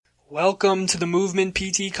Welcome to the Movement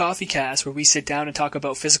PT Coffee Cast, where we sit down and talk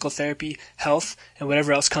about physical therapy, health, and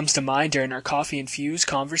whatever else comes to mind during our coffee-infused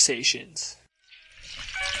conversations.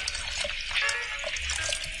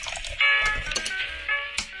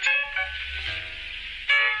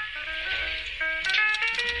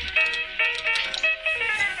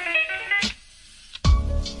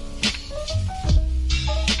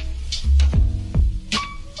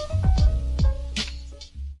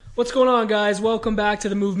 What's going on, guys? Welcome back to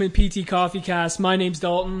the Movement PT Coffee Cast. My name's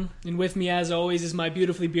Dalton, and with me, as always, is my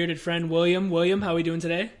beautifully bearded friend, William. William, how are we doing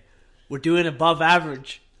today? We're doing above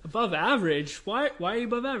average. Above average? Why are you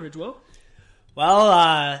above average, Will? Well,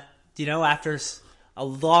 after a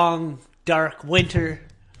long, dark winter,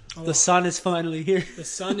 the sun is finally here. The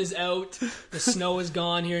sun is out, the snow is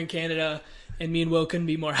gone here in Canada, and me and Will couldn't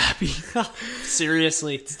be more happy.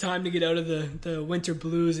 Seriously. It's time to get out of the winter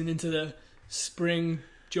blues and into the spring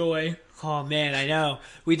joy. Oh man, I know.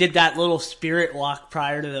 We did that little spirit walk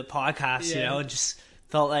prior to the podcast, and just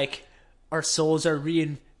felt like our souls are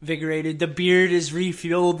reinvigorated. The beard is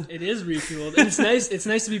refueled. It is refueled. And it's nice. It's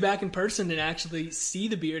nice to be back in person and actually see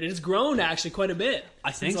the beard. It's grown actually quite a bit.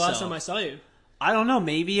 I think since the last time I saw you. I don't know.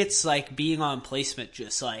 Maybe it's like being on placement,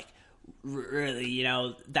 just like really,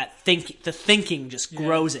 the thinking just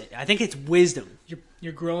grows it. I think it's wisdom.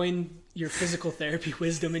 You're growing your physical therapy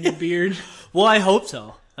wisdom in your beard. Well, I hope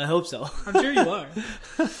so. I'm sure you are.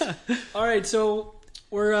 All right, so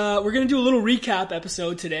we're gonna do a little recap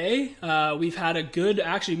episode today. We've had a good,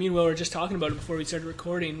 actually, me and Will were just talking about it before we started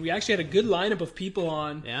recording. We actually had a good lineup of people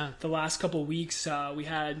on the last couple of weeks. We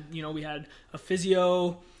had a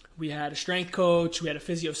physio, we had a strength coach, we had a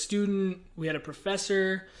physio student, we had a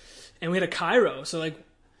professor, and we had a chiro. So like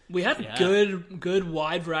we had a good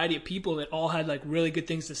wide variety of people that all had like really good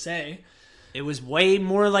things to say. It was way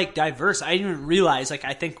more like diverse. I didn't even realize,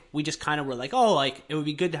 I think we just kind of were like, it would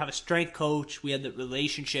be good to have a strength coach. We had the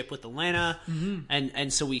relationship with Elena,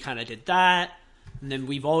 and so we kind of did that. And then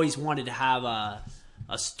we've always wanted to have a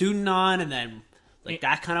student on, and then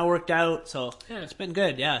that kind of worked out. So it's been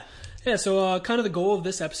good, Yeah, so kind of the goal of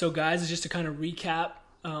this episode, guys, is just to kind of recap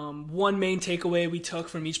one main takeaway we took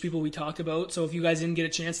from each people we talked about. So if you guys didn't get a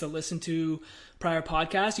chance to listen to prior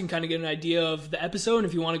podcasts, you can kind of get an idea of the episode. And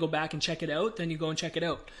if you want to go back and check it out, then you go and check it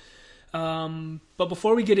out. But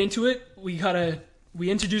before we get into it, we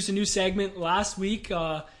introduced a new segment last week,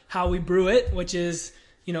 how we brew it, which is,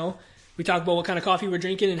 we talk about what kind of coffee we're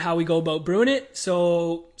drinking and how we go about brewing it.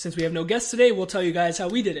 So since we have no guests today, we'll tell you guys how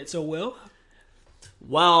we did it. So Will?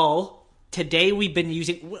 Well, today we've been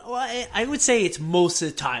using, I would say it's most of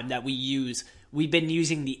the time that we've been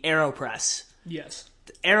using the AeroPress. Yes.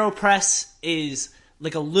 The AeroPress is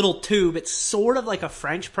like a little tube. It's sort of like a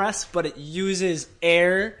French press, but it uses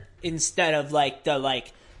air instead of the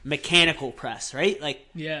mechanical press, right?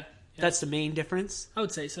 Yeah. That's the main difference. I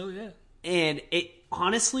would say so, yeah. And it,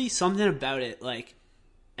 honestly, something about it, and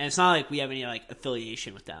it's not like we have any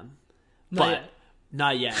affiliation with them.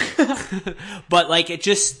 Not yet. But it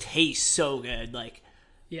just tastes so good.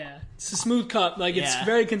 Yeah, it's a smooth cup. It's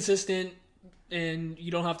very consistent, and you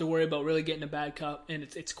don't have to worry about really getting a bad cup. And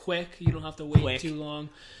it's quick. You don't have to wait too long,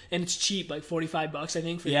 and it's cheap, $45 I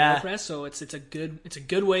think for the AeroPress. So it's a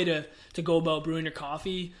good way to go about brewing your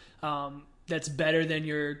coffee. That's better than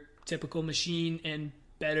your typical machine and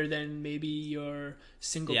better than maybe your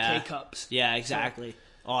single K cups. Yeah, exactly.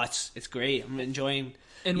 So, it's great. I'm enjoying.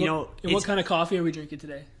 And what kind of coffee are we drinking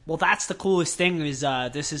today? Well, that's the coolest thing is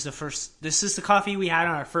this is the coffee we had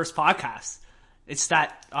on our first podcast. It's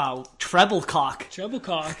that treble cock. Treble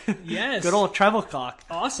cock, yes. Good old treble cock.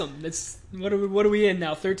 Awesome. What are we in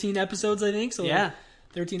now? 13 episodes, I think. So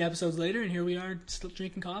 13 episodes later, and here we are still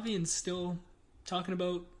drinking coffee and still talking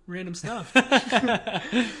about random stuff.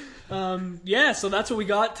 So that's what we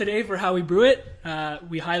got today for how we brew it.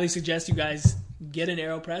 We highly suggest you guys get an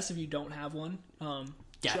AeroPress if you don't have one.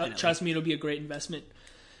 Trust me, it'll be a great investment.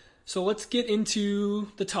 So let's get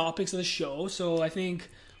into the topics of the show. So I think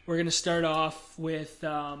we're going to start off with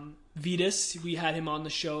Vitas. We had him on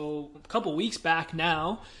the show a couple weeks back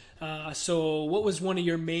now. So what was one of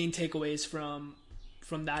your main takeaways from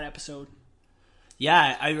that episode?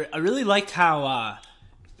 Yeah, I really liked how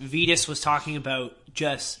Vitas was talking about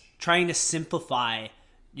just trying to simplify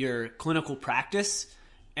your clinical practice.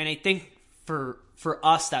 And I think for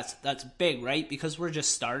us, that's big, right? Because we're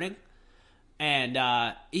just starting.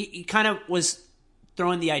 And he kind of was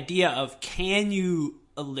throwing the idea of, can you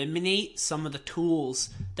eliminate some of the tools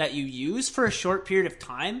that you use for a short period of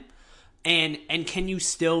time? And can you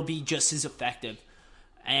still be just as effective?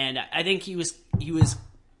 And I think he was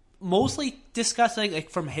mostly discussing,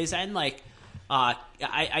 from his end,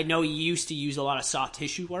 I know he used to use a lot of soft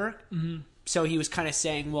tissue work. Mm-hmm. So he was kind of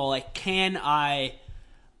saying, well, like, can I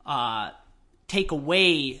take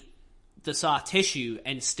away the soft tissue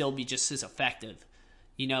and still be just as effective?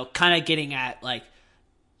 You know, kind of getting at, like,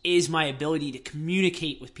 is my ability to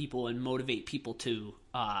communicate with people and motivate people to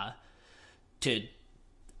I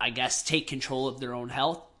guess, take control of their own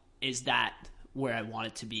health? Is that where I want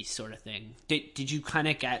it to be, sort of thing? Did you kind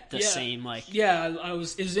of get the same, like... Yeah, it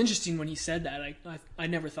was interesting when he said that. I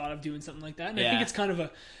never thought of doing something like that. And I think it's kind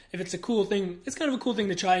of if it's a cool thing, it's kind of a cool thing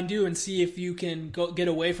to try and do and see if you can get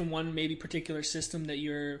away from one maybe particular system that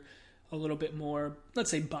you're a little bit more,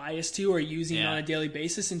 let's say, biased to or using on a daily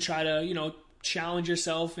basis, and try to, you know, challenge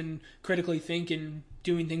yourself and critically think and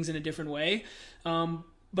doing things in a different way.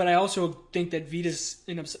 But I also think that Vitas,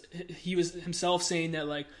 he was himself saying that,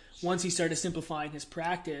 like, once he started simplifying his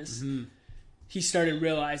practice, he started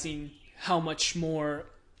realizing how much more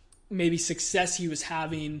maybe success he was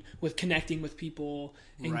having with connecting with people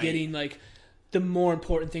and getting, like, the more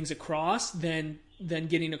important things across than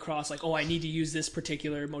getting across, like, oh, I need to use this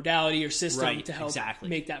particular modality or system to help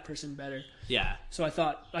make that person better. Yeah. So I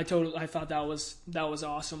thought that was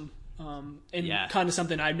awesome. And kind of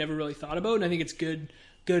something I've never really thought about. And I think it's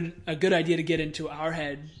a good idea to get into our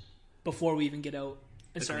head before we even get out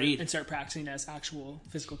and start practicing as actual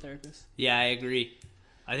physical therapists. Yeah, I agree.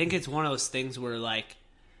 I think it's one of those things where, like,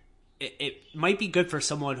 it might be good for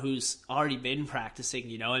someone who's already been practicing,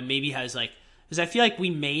 you know, and maybe has, like, because I feel like we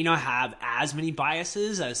may not have as many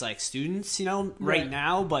biases as, like, students, you know, right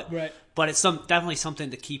now, but it's definitely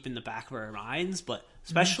something to keep in the back of our minds, but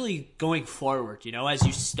especially going forward, you know, as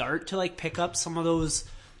you start to, like, pick up some of those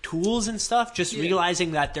tools and stuff, just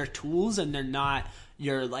realizing that they're tools and they're not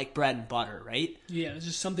your, like, bread and butter, right? Yeah, it's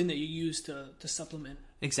just something that you use to supplement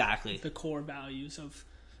the core values of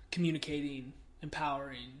communicating,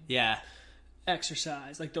 empowering,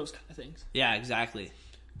 exercise, like those kind of things. Yeah, exactly.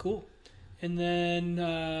 Cool. And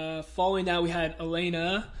then following that, we had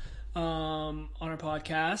Elena on our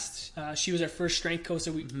podcast. She was our first strength coach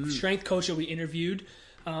that we interviewed.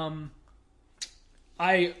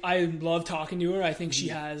 I love talking to her. I think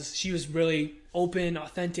she was really open,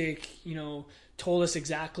 authentic, you know, told us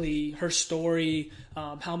exactly her story,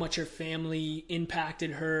 how much her family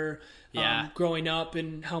impacted her growing up,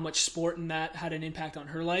 and how much sport and that had an impact on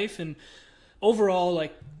her life. And overall,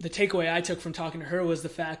 like, the takeaway I took from talking to her was the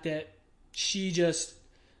fact that she just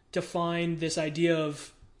defined this idea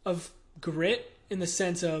of grit in the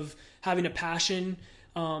sense of having a passion,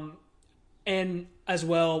 and as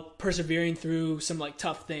well persevering through some, like,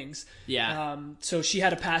 tough things. So she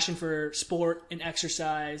had a passion for sport and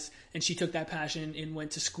exercise, and she took that passion and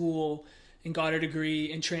went to school and got her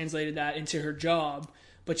degree and translated that into her job.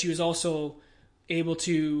 But she was also able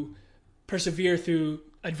to persevere through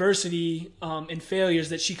adversity and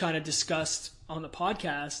failures that she kind of discussed on the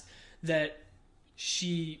podcast, that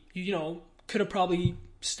she, you know, could have probably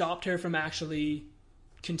stopped her from actually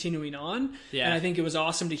continuing on. And I think it was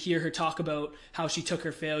awesome to hear her talk about how she took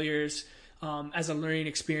her failures as a learning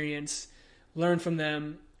experience, learn from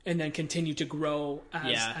them, and then continue to grow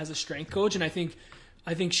as a strength coach. And I think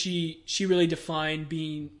she really defined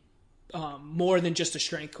being more than just a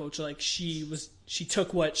strength coach. Like, she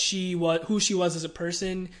took who she was as a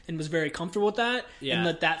person and was very comfortable with that, and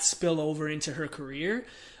let that spill over into her career.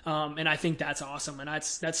 And I think that's awesome. And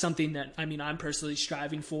that's something that, I mean, I'm personally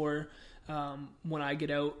striving for when I get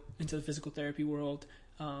out into the physical therapy world.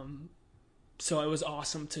 So it was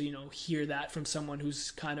awesome to, you know, hear that from someone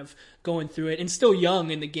who's kind of going through it and still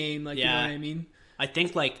young in the game. Like, you know what I mean? I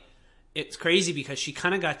think, like, it's crazy because she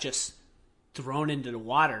kind of got just thrown into the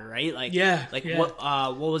water, right? Like,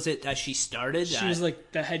 what was it that she started? She was,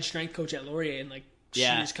 like, the head strength coach at Laurier, and, like, she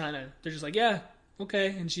was kind of, they're just like, yeah, okay.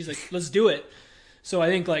 And she's like, let's do it. So I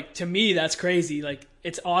think, like, to me, that's crazy. Like,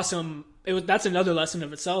 it's awesome. That's another lesson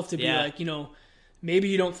of itself to be like, you know, maybe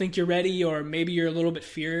you don't think you're ready, or maybe you're a little bit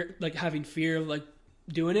having fear of, like,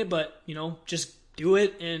 doing it, but, you know, just do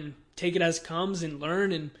it and take it as it comes and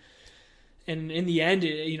learn. And in the end,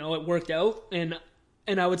 it worked out. And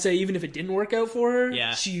I would say, even if it didn't work out for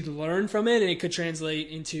her, she learned from it, and it could translate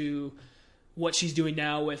into what she's doing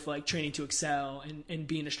now with, like, training to excel and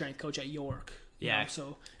being a strength coach at York. You know?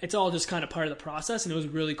 So it's all just kind of part of the process, and it was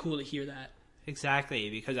really cool to hear that.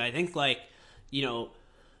 Exactly, because I think, like, you know,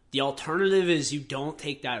 the alternative is you don't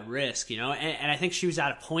take that risk, you know, and I think she was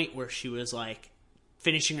at a point where she was, like,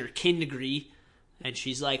 finishing her kin degree, and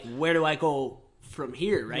she's like, where do I go from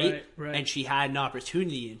here, right? And she had an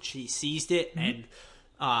opportunity, and she seized it, and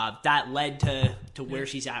that led to where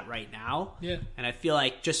she's at right now. And I feel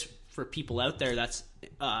like, just for people out there, that's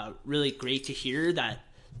really great to hear that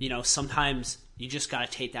sometimes you just got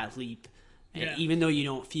to take that leap. And Yeah. even though you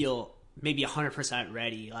don't feel maybe 100%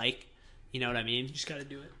 ready, like, you know what I mean? You just got to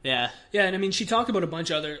do it. Yeah. Yeah, and I mean, she talked about a bunch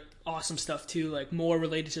of other awesome stuff too, like more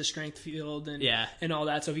related to the strength field and all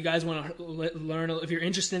that. So if you guys want to learn, if you're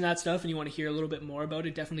interested in that stuff and you want to hear a little bit more about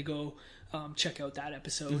it, definitely go check out that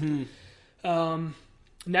episode.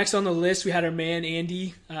 Next on the list, we had our man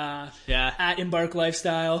Andy at Embark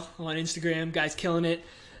Lifestyle on Instagram. Guy's killing it.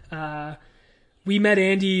 We met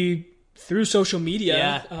Andy through social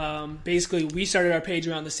media. Basically, we started our page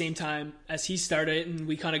around the same time as he started, and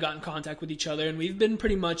we kind of got in contact with each other, and we've been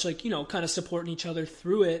pretty much like, kind of supporting each other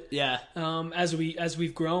through it. As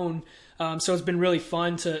we've grown. So it's been really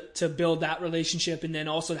fun to build that relationship, and then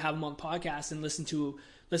also to have him on the podcast and listen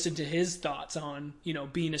to his thoughts on,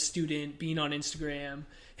 being a student, being on Instagram,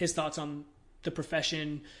 his thoughts on the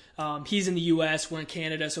profession. He's in the US, we're in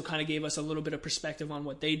Canada, so kind of gave us a little bit of perspective on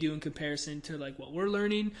what they do in comparison to like what we're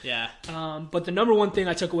learning. But the number one thing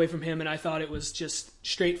I took away from him, and I thought it was just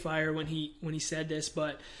straight fire when he said this,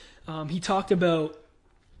 but he talked about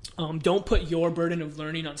don't put your burden of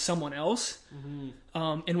learning on someone else.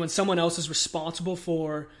 And when someone else is responsible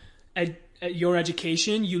for your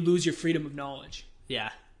education, you lose your freedom of knowledge.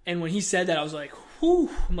 And when he said that, I was like, whew.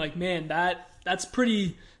 I'm like, man, it's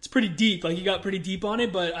pretty deep. Like, he got pretty deep on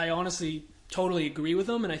it, but I honestly totally agree with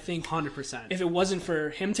him. And I think 100%. If it wasn't for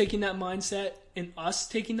him taking that mindset and us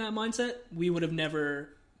taking that mindset, we would have never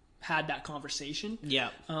had that conversation.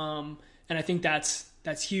 And I think that's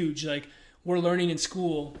huge. Like, we're learning in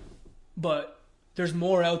school, but there's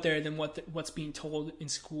more out there than what's being told in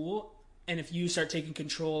school. And if you start taking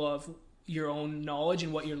control of your own knowledge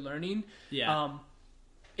and what you're learning,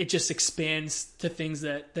 it just expands to things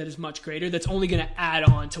that is much greater. That's only going to add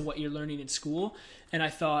on to what you're learning in school. And I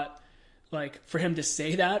thought, like, for him to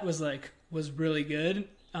say that was really good.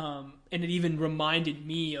 And it even reminded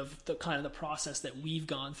me of the kind of the process that we've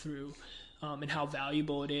gone through, and how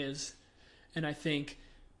valuable it is. And I think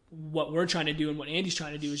what we're trying to do and what Andy's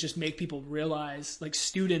trying to do is just make people realize, like,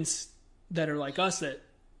 students that are like us, that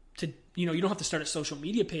you don't have to start a social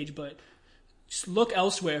media page, but just look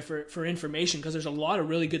elsewhere for information, because there's a lot of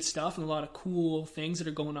really good stuff and a lot of cool things that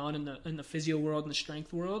are going on in the physio world and the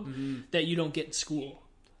strength world that you don't get in school.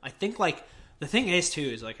 I think, like, the thing is too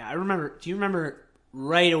is, like, do you remember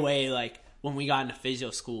right away, like, when we got into physio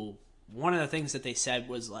school, one of the things that they said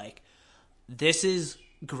was, like, this is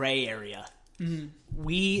gray area.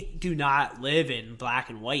 We do not live in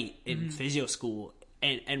black and white in physio school.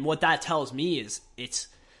 And what that tells me is it's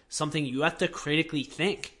something you have to critically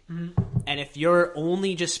think. And if you're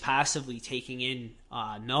only just passively taking in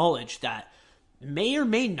knowledge that may or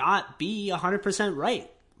may not be 100%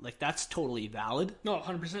 right, like, that's totally valid. No,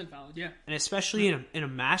 100% valid, yeah. And especially in a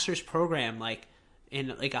master's program, like,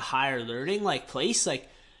 in, like, a higher learning, like, place, like,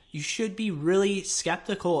 you should be really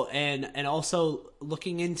skeptical and also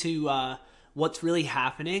looking into what's really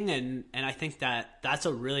happening. And I think that's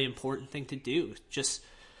a really important thing to do.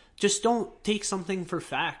 Just don't take something for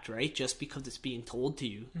fact, right? Just because it's being told to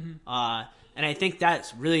you. And I think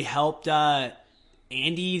that's really helped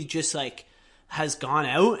Andy, just, like, has gone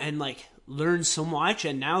out and, like, learned so much,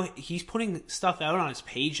 and now he's putting stuff out on his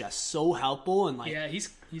page that's so helpful. And, like, yeah, he's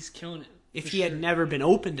killing it. If he had never been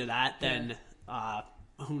open to that, then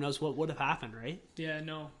who knows what would have happened, right? Yeah,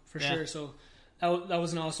 no, for sure. So that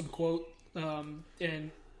was an awesome quote.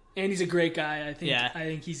 And Andy's a great guy. I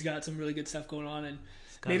think he's got some really good stuff going on, and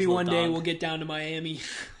maybe one day we'll get down to Miami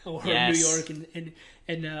or New York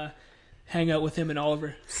and hang out with him and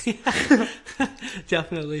Oliver.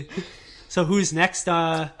 Definitely. So who's next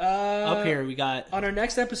up here? We got on our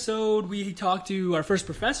next episode, we talked to our first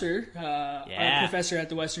professor, our professor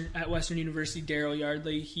at Western University, Daryl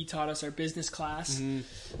Yardley. He taught us our business class,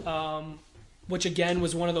 which again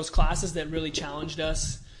was one of those classes that really challenged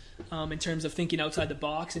us in terms of thinking outside the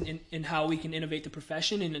box and how we can innovate the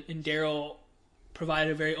profession. And Daryl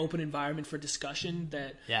provided a very open environment for discussion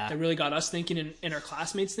that really got us thinking and our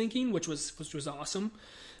classmates thinking, which was awesome.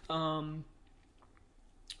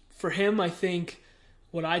 For him, I think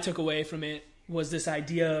what I took away from it was this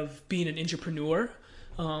idea of being an entrepreneur,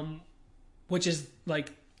 which is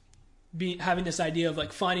like having this idea of,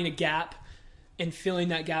 like, finding a gap and filling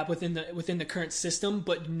that gap within the current system,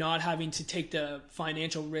 but not having to take the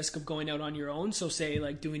financial risk of going out on your own. So say,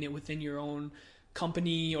 like, doing it within your own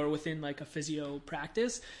company or within, like, a physio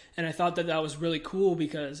practice. And I thought that was really cool,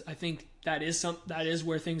 because I think that is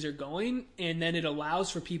where things are going. And then it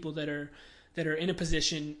allows for people that are in a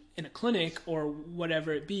position in a clinic or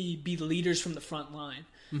whatever it be leaders from the front line.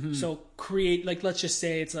 So create, like, let's just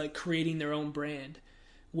say it's like creating their own brand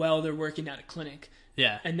while they're working at a clinic.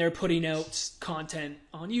 Yeah. And they're putting out content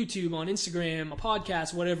on YouTube, on Instagram, a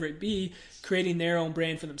podcast, whatever it be, creating their own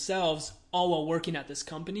brand for themselves, all while working at this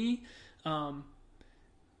company.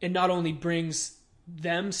 It not only brings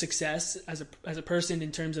them success as a person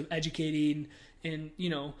in terms of educating and, you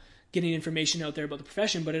know, getting information out there about the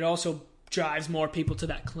profession, but it also drives more people to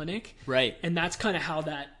that clinic. Right. And that's kind of how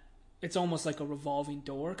it's almost like a revolving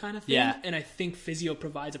door kind of thing. Yeah. And I think physio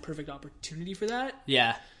provides a perfect opportunity for that.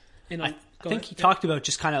 Yeah. And I think he talked about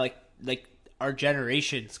just kind of like our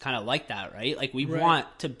generation's kind of like that, right? Like we want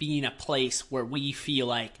to be in a place where we feel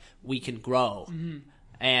like we can grow. Mm-hmm.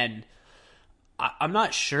 And I'm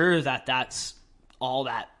not sure that that's all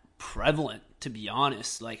that prevalent, to be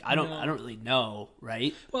honest. Like I don't really know,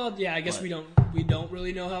 right? Well, yeah, I guess we don't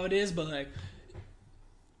really know how it is, but like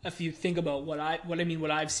if you think about what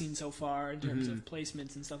I've seen so far in terms of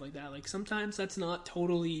placements and stuff like that, like sometimes that's not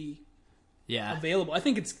totally available. I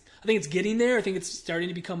think it's getting there. I think it's starting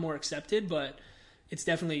to become more accepted, but it's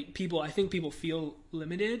definitely I think people feel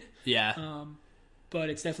limited. Yeah. But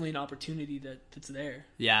it's definitely an opportunity that's there.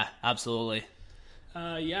 Yeah, absolutely.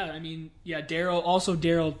 Daryl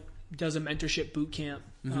does a mentorship boot camp.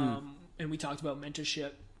 And we talked about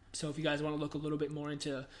mentorship. So if you guys want to look a little bit more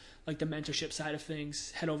into like the mentorship side of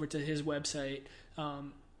things, head over to his website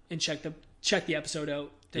and check the episode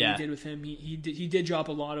out that we did with him. He did drop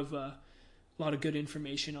a lot of good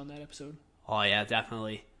information on that episode. Oh yeah,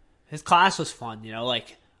 definitely. His class was fun, you know,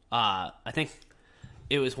 like I think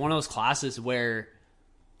it was one of those classes where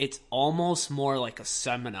it's almost more like a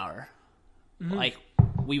seminar. Mm-hmm. Like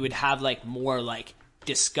we would have like more like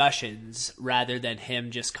discussions rather than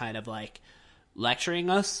him just kind of like lecturing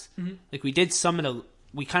us. Mm-hmm. Like we did the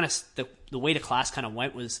way the class kind of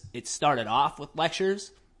went was it started off with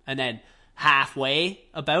lectures and then halfway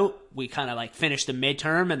we kind of like finished the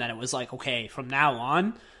midterm and then it was like, okay, from now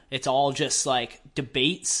on it's all just like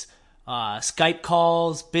debates, Skype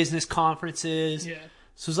calls, business conferences. Yeah.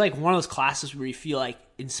 So it's like one of those classes where you feel like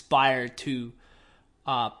inspired to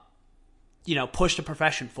push the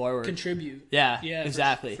profession forward. Contribute. Yeah,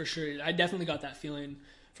 exactly. For sure. I definitely got that feeling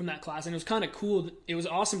from that class. And it was kind of cool. It was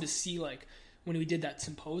awesome to see, like, when we did that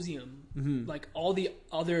symposium, like, all the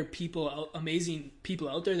other people, amazing people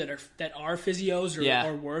out there that are physios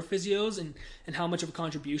or were physios and how much of a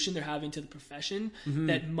contribution they're having to the profession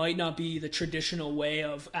that might not be the traditional way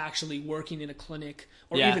of actually working in a clinic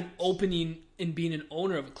or even opening and being an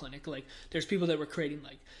owner of a clinic. Like, there's people that were creating,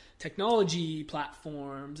 like, technology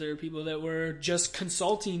platforms. There are people that were just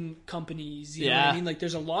consulting companies. You know what I mean? Like,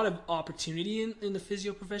 there's a lot of opportunity in the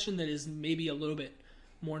physio profession that is maybe a little bit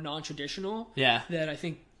more non-traditional. Yeah. That I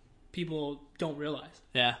think people don't realize.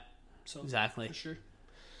 Yeah. So exactly. For sure.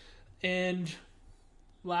 And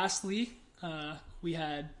lastly, we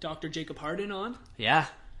had Dr. Jacob Harden on. Yeah.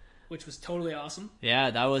 Which was totally awesome.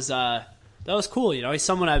 Yeah, that was cool. You know, he's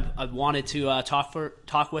someone I've wanted to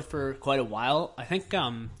talk with for quite a while. I think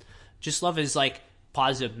just love his like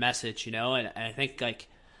positive message, you know, and I think like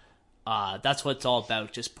that's what it's all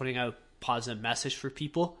about, just putting out positive message for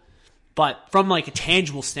people. But from like a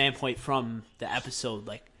tangible standpoint from the episode,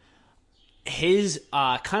 like his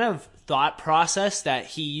kind of thought process that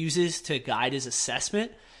he uses to guide his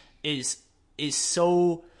assessment is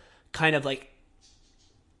so kind of like,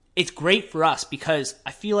 it's great for us because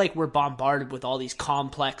I feel like we're bombarded with all these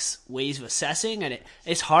complex ways of assessing, and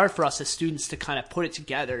it's hard for us as students to kind of put it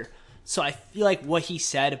together. So I feel like what he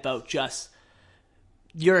said about just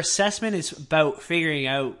your assessment is about figuring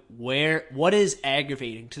out what is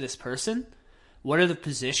aggravating to this person, what are the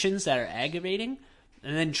positions that are aggravating,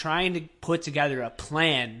 and then trying to put together a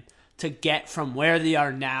plan to get from where they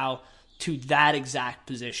are now to that exact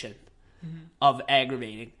position of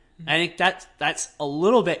aggravating. I think that's a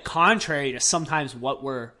little bit contrary to sometimes what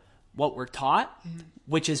we're taught,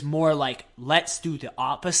 which is more like, let's do the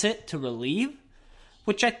opposite to relieve,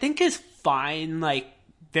 which I think is fine, like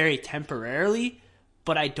very temporarily,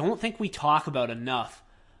 but I don't think we talk about enough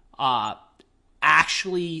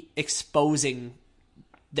actually exposing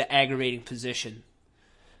the aggravating position.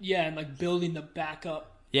 Yeah, and like building the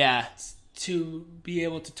backup. Yeah. To be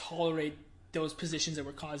able to tolerate those positions that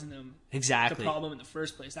were causing them the problem in the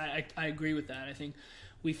first place. I agree with that. I think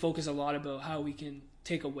we focus a lot about how we can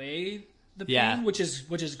take away the pain, which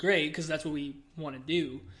is great because that's what we want to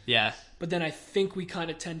do. Yeah. But then I think we kind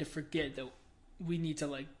of tend to forget that we need to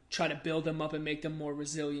like try to build them up and make them more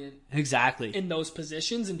resilient. Exactly. In those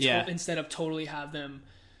positions instead of totally have them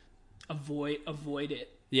avoid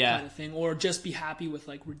it kind of thing, or just be happy with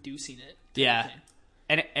like reducing it. Yeah.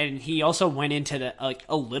 And he also went into the like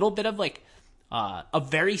a little bit of like a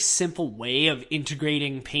very simple way of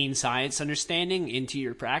integrating pain science understanding into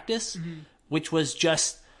your practice, which was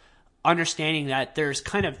just understanding that there's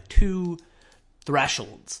kind of two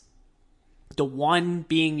thresholds. The one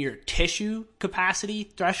being your tissue capacity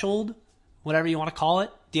threshold, whatever you want to call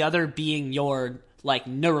it. The other being your like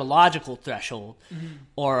neurological threshold,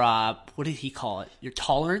 or what did he call it? Your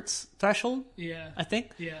tolerance threshold? Yeah. I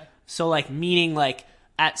think. Yeah. So like meaning like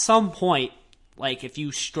at some point, like if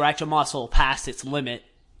you stretch a muscle past its limit,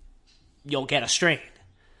 you'll get a strain.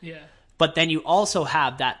 Yeah. But then you also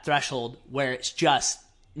have that threshold where it's just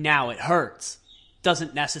now it hurts.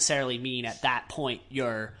 Doesn't necessarily mean at that point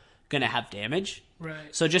you're going to have damage.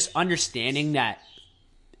 Right. So just understanding that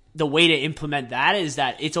the way to implement that is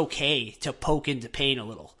that it's okay to poke into pain a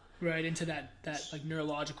little. Right, into that like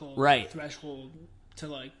neurological threshold to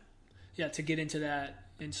like, to get into that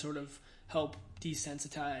and sort of help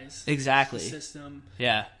desensitize the system.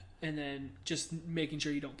 Yeah. And then just making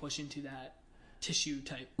sure you don't push into that tissue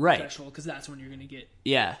type threshold, because that's when you're going to get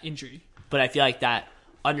injury. But I feel like that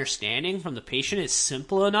understanding from the patient is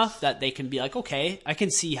simple enough that they can be like, okay, I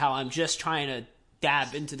can see how I'm just trying to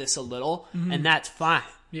dab into this a little, and that's fine.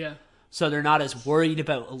 Yeah. So they're not as worried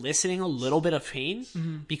about eliciting a little bit of pain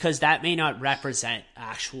because that may not represent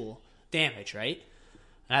actual damage, right?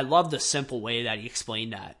 And I love the simple way that he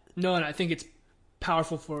explained that. No, and I think it's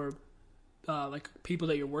powerful for like people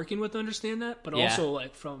that you're working with to understand that, but also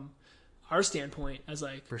like from our standpoint as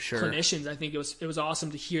like clinicians, I think it was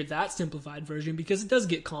awesome to hear that simplified version, because it does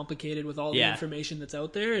get complicated with all the information that's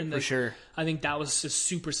out there, and like, I think that was a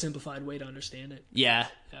super simplified way to understand it. Yeah.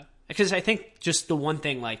 Because I think just the one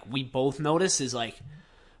thing like we both notice is like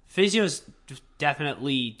physios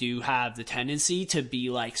definitely do have the tendency to be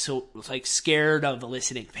like so like scared of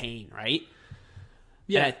eliciting pain, right?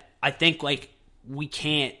 Yeah. And I think like we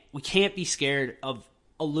can't be scared of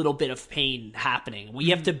a little bit of pain happening.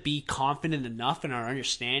 We have to be confident enough in our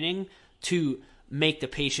understanding to make the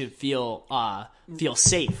patient feel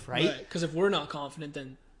safe, right? Because if we're not confident,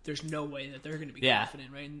 then there's no way that they're going to be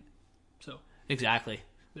confident, right? And so exactly.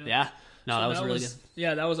 Yeah. No, so that was really good.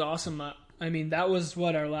 Yeah, that was awesome. I mean, that was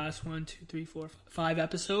what our last 5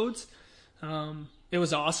 episodes. It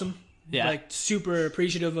was awesome. Yeah. Like super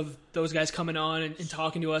appreciative of those guys coming on and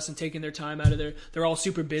talking to us and taking their time out of they're all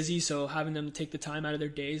super busy. So having them take the time out of their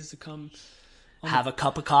days to come have a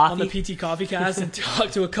cup of coffee on the PT Coffee Cast and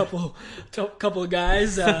talk to a couple of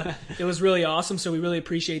guys. It was really awesome. So we really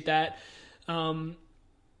appreciate that.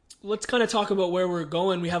 Let's kind of talk about where we're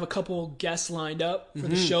going. We have a couple guests lined up for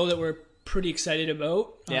the show that we're pretty excited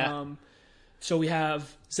about. Yeah. So we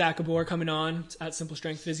have Zach Gabor coming on at Simple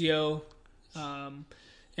Strength Physio,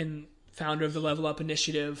 and founder of the Level Up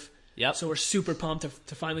Initiative. Yep. So we're super pumped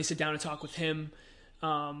to finally sit down and talk with him.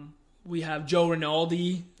 We have Joe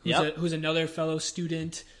Rinaldi, who's another fellow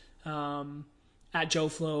student at Joe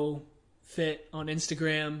Flow Fit on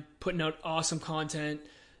Instagram, putting out awesome content.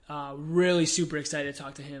 Really super excited to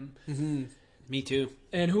talk to him. Mm-hmm. Me too.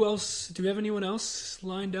 And who else? Do we have anyone else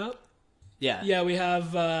lined up? Yeah. Yeah, we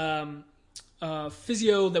have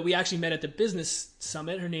physio that we actually met at the business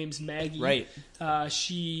summit. Her name's Maggie. Right.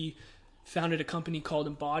 She founded a company called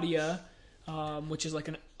Embodia, which is like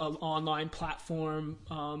an online platform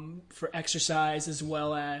for exercise as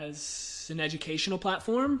well as an educational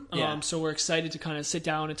platform. So we're excited to kind of sit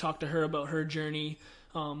down and talk to her about her journey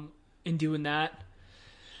in doing that.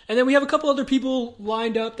 And then we have a couple other people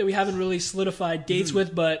lined up that we haven't really solidified dates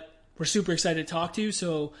with, but we're super excited to talk to.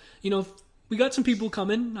 So, we got some people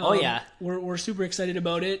coming. We're super excited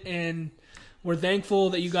about it, and we're thankful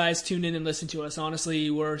that you guys tune in and listen to us. Honestly,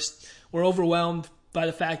 we're overwhelmed by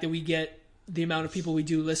the fact that we get the amount of people we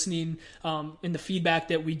do listening, and the feedback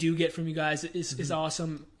that we do get from you guys is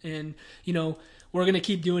awesome. And we're gonna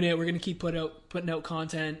keep doing it. We're gonna keep putting out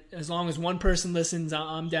content. As long as one person listens,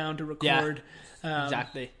 I'm down to record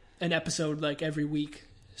exactly an episode like every week.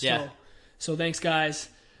 So thanks, guys.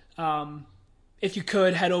 If you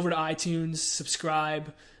could, head over to iTunes,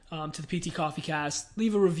 subscribe to the PT Coffee Cast,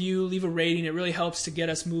 leave a review, leave a rating. It really helps to get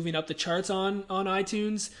us moving up the charts on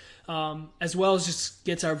iTunes, as well as just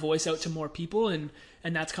gets our voice out to more people, and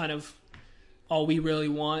that's kind of all we really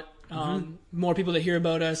want. More people that hear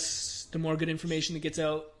about us, the more good information that gets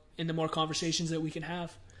out, and the more conversations that we can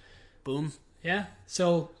have. Boom. Yeah.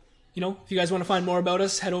 So, if you guys want to find more about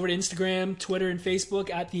us, head over to Instagram, Twitter, and Facebook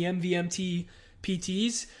at the MVMT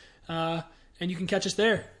PTs, and you can catch us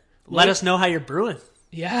there. Let us know how you're brewing.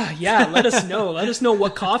 Yeah. Let us know. Let us know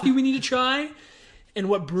what coffee we need to try and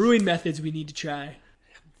what brewing methods we need to try.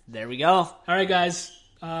 There we go. All right, guys.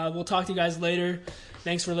 We'll talk to you guys later.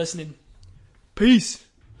 Thanks for listening. Peace.